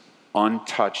is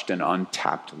untouched and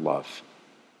untapped love.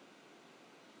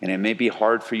 And it may be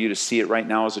hard for you to see it right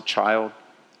now as a child.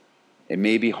 It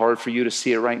may be hard for you to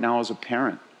see it right now as a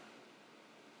parent.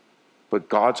 But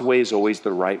God's way is always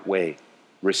the right way.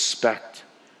 Respect.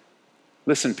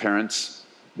 Listen, parents,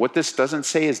 what this doesn't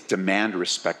say is demand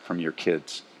respect from your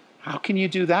kids. How can you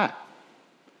do that?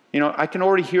 I can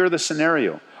already hear the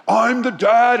scenario. I'm the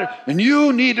dad, and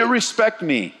you need to respect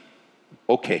me.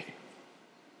 Okay.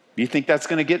 Do you think that's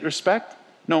going to get respect?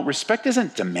 No, respect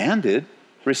isn't demanded.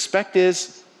 Respect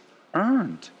is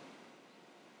earned.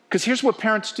 Because here's what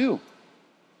parents do.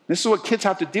 This is what kids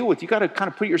have to deal with. You got to kind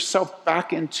of put yourself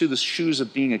back into the shoes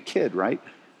of being a kid, right?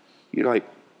 You're like,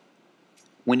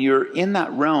 when you're in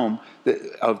that realm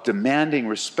of demanding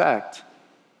respect,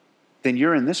 then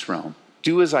you're in this realm.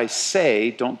 Do as I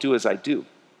say, don't do as I do.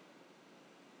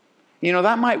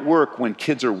 That might work when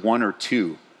kids are 1 or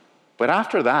 2, but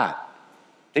after that,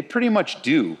 they pretty much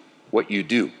do what you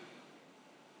do.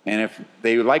 And if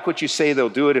they like what you say, they'll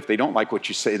do it. If they don't like what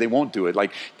you say, they won't do it.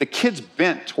 Like the kid's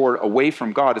bent toward away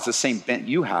from God is the same bent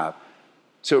you have.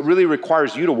 So it really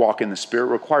requires you to walk in the Spirit,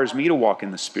 requires me to walk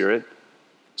in the Spirit,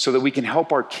 so that we can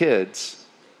help our kids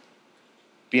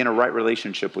be in a right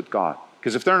relationship with God.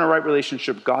 Because if they're in a right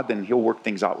relationship with God, then He'll work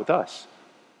things out with us.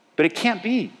 But it can't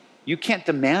be. You can't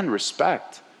demand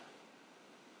respect.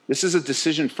 This is a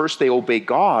decision. First they obey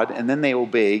God, and then they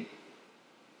obey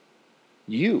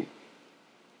you.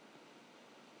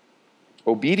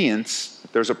 Obedience,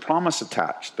 there's a promise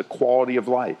attached, the quality of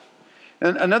life.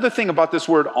 And another thing about this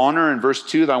word honor in verse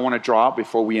 2 that I want to draw out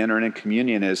before we enter into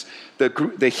communion is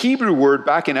the Hebrew word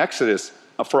back in Exodus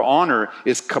for honor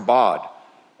is kabod.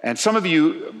 And some of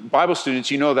you Bible students,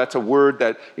 that's a word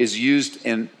that is used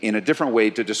in a different way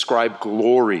to describe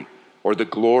glory or the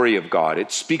glory of God.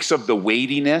 It speaks of the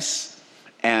weightiness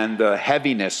and the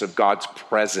heaviness of God's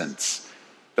presence,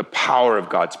 the power of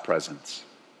God's presence.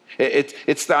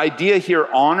 It's the idea here,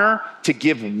 honor, to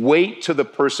give weight to the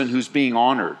person who's being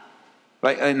honored.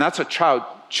 And that's a child.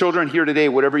 Children here today,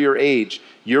 whatever your age,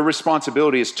 your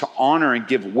responsibility is to honor and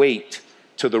give weight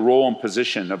to the role and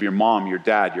position of your mom, your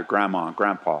dad, your grandma, and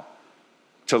grandpa.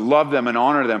 To love them and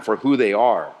honor them for who they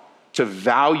are. To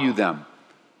value them.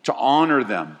 To honor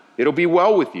them. It'll be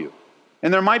well with you.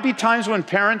 And there might be times when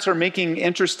parents are making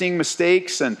interesting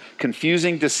mistakes and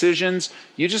confusing decisions.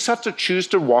 You just have to choose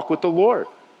to walk with the Lord.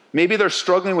 Maybe they're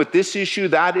struggling with this issue,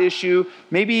 that issue,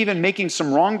 maybe even making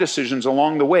some wrong decisions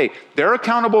along the way. They're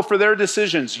accountable for their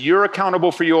decisions. You're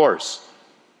accountable for yours.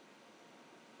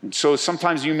 And so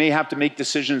sometimes you may have to make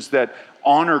decisions that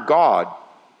honor God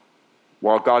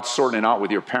while God's sorting it out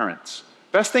with your parents.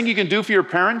 Best thing you can do for your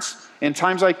parents in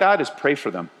times like that is pray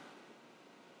for them.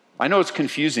 I know it's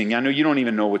confusing. I know you don't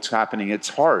even know what's happening. It's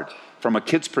hard. From a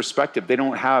kid's perspective, they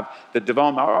don't have the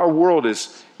development. Our world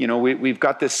is, we've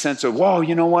got this sense of, whoa,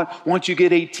 you know what? Once you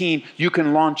get 18, you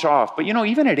can launch off. But,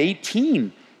 even at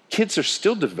 18, kids are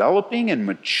still developing and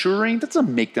maturing. That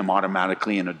doesn't make them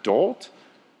automatically an adult.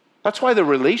 That's why the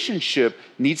relationship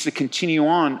needs to continue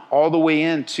on all the way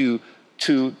into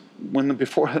when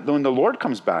the Lord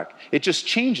comes back. It just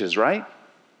changes, right?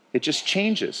 It just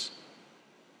changes.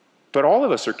 But all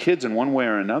of us are kids in one way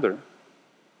or another.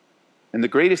 And the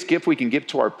greatest gift we can give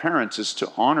to our parents is to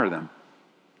honor them,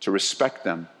 to respect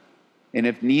them, and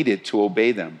if needed, to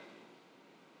obey them.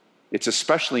 It's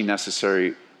especially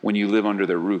necessary when you live under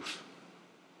their roof.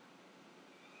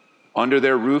 Under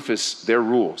their roof is their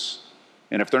rules.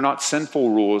 And if they're not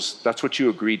sinful rules, that's what you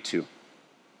agreed to.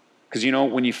 Because,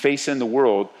 when you face in the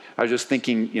world, I was just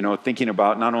thinking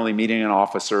about not only meeting an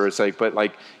officer, but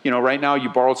right now you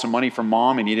borrowed some money from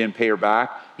mom and you didn't pay her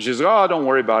back. She's like, oh, don't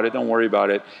worry about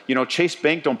it. Chase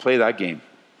Bank don't play that game.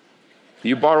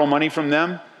 You borrow money from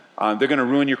them, they're going to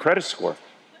ruin your credit score.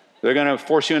 They're going to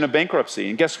force you into bankruptcy.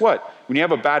 And guess what? When you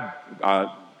have a bad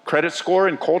credit score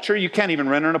and culture, you can't even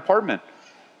rent an apartment.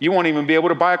 You won't even be able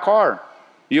to buy a car.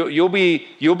 You'll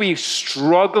be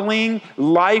struggling.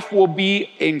 Life will be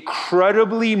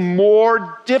incredibly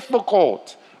more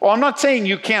difficult. Well, I'm not saying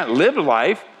you can't live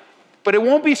life, but it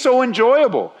won't be so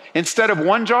enjoyable. Instead of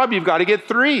one job, you've got to get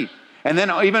 3. And then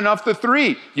even after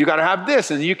 3, you got to have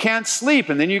this, and you can't sleep,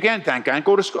 and then you can't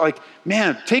go to school.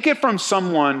 Take it from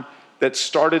someone that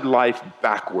started life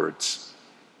backwards.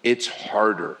 It's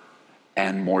harder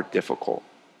and more difficult.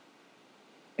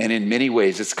 And in many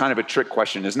ways, it's kind of a trick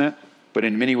question, isn't it? But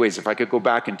in many ways, if I could go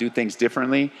back and do things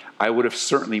differently, I would have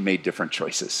certainly made different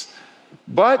choices.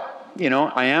 But,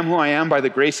 I am who I am by the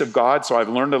grace of God, so I've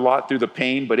learned a lot through the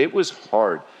pain, but it was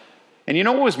hard. And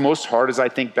what was most hard as I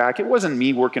think back? It wasn't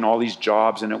me working all these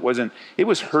jobs, and it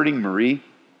was hurting Marie.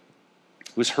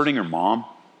 It was hurting her mom.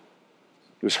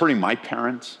 It was hurting my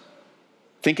parents.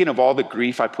 Thinking of all the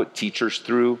grief I put teachers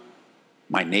through,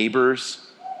 my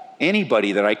neighbors,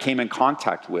 anybody that I came in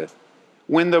contact with.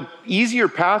 When the easier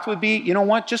path would be, you know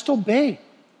what, just obey.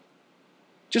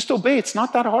 Just obey. It's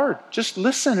not that hard. Just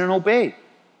listen and obey.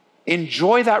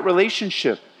 Enjoy that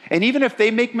relationship. And even if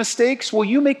they make mistakes, well,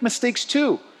 you make mistakes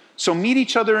too. So meet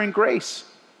each other in grace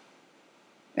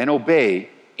and obey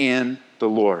in the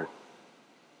Lord.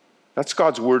 That's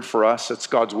God's word for us. That's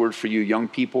God's word for you, young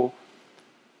people.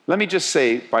 Let me just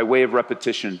say, by way of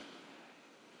repetition,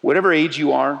 whatever age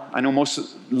you are, I know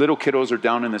most little kiddos are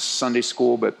down in the Sunday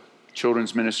school, but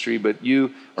children's ministry, but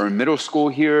you are in middle school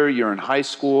here, you're in high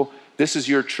school. This is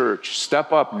your church.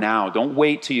 Step up now. Don't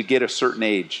wait till you get a certain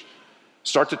age.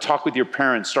 Start to talk with your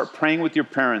parents. Start praying with your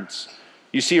parents.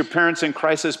 You see your parents in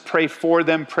crisis, pray for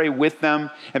them, pray with them,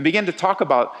 and begin to talk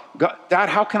about, God, Dad,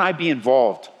 how can I be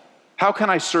involved? How can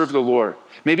I serve the Lord?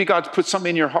 Maybe God's put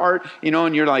something in your heart,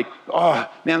 and you're like, oh,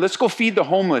 man, let's go feed the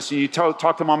homeless. And you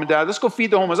talk to mom and dad, let's go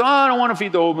feed the homeless. Oh, I don't want to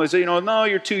feed the homeless. No,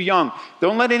 you're too young.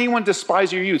 Don't let anyone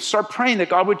despise your youth. Start praying that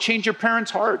God would change your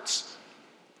parents' hearts.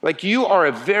 Like, you are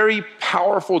a very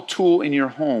powerful tool in your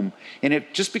home. And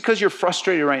just because you're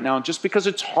frustrated right now, just because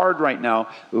it's hard right now,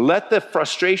 let the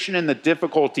frustration and the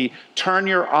difficulty turn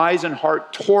your eyes and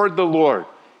heart toward the Lord.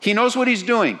 He knows what he's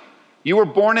doing. You were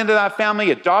born into that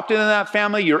family, adopted into that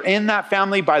family. You're in that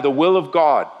family by the will of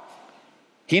God.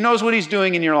 He knows what he's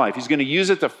doing in your life. He's going to use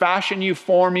it to fashion you,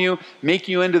 form you, make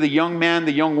you into the young man,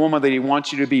 the young woman that he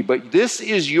wants you to be. But this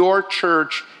is your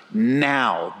church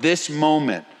now, this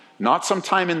moment, not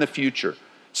sometime in the future.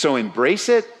 So embrace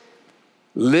it,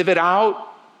 live it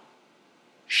out,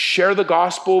 share the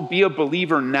gospel, be a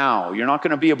believer now. You're not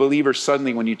going to be a believer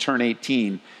suddenly when you turn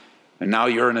 18 and now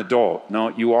you're an adult. No,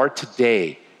 you are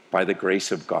today by the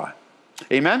grace of God.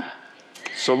 Amen?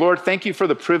 So Lord, thank you for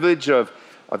the privilege of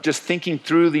just thinking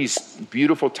through these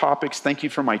beautiful topics. Thank you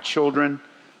for my children,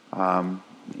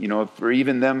 for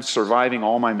even them surviving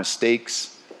all my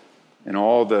mistakes and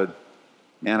all the,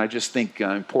 I just think,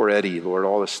 poor Eddie, Lord,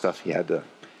 all the stuff he had to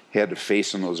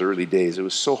face in those early days. It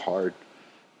was so hard.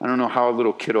 I don't know how a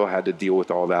little kiddo had to deal with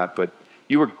all that, but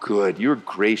you were good. You were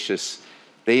gracious.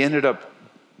 They ended up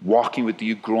walking with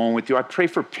you, growing with you. I pray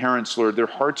for parents, Lord. Their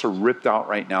hearts are ripped out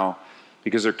right now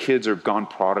because their kids are gone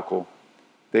prodigal.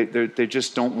 They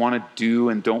just don't want to do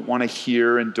and don't want to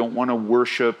hear and don't want to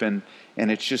worship, and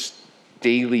it's just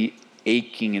daily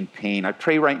aching and pain. I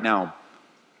pray right now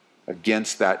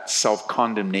against that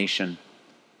self-condemnation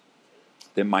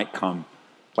that might come,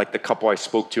 like the couple I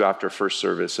spoke to after first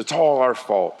service. It's all our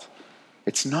fault.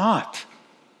 It's not.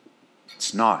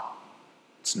 It's not.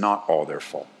 It's not all their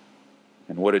fault.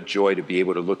 And what a joy to be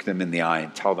able to look them in the eye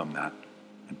and tell them that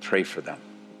and pray for them.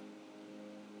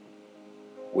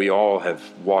 We all have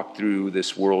walked through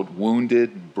this world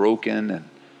wounded, broken, and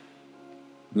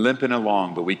limping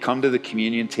along, but we come to the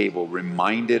communion table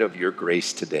reminded of your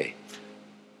grace today.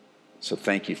 So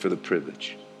thank you for the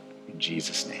privilege. In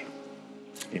Jesus' name,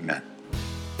 amen.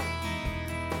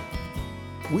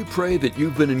 We pray that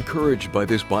you've been encouraged by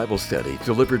this Bible study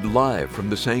delivered live from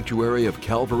the sanctuary of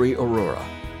Calvary, Aurora.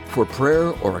 For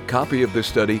prayer or a copy of this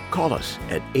study, call us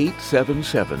at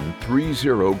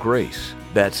 877-30-GRACE.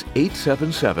 That's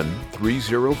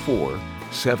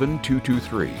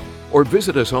 877-304-7223. Or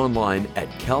visit us online at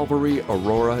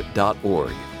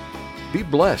calvaryaurora.org. Be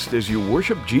blessed as you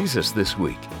worship Jesus this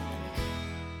week.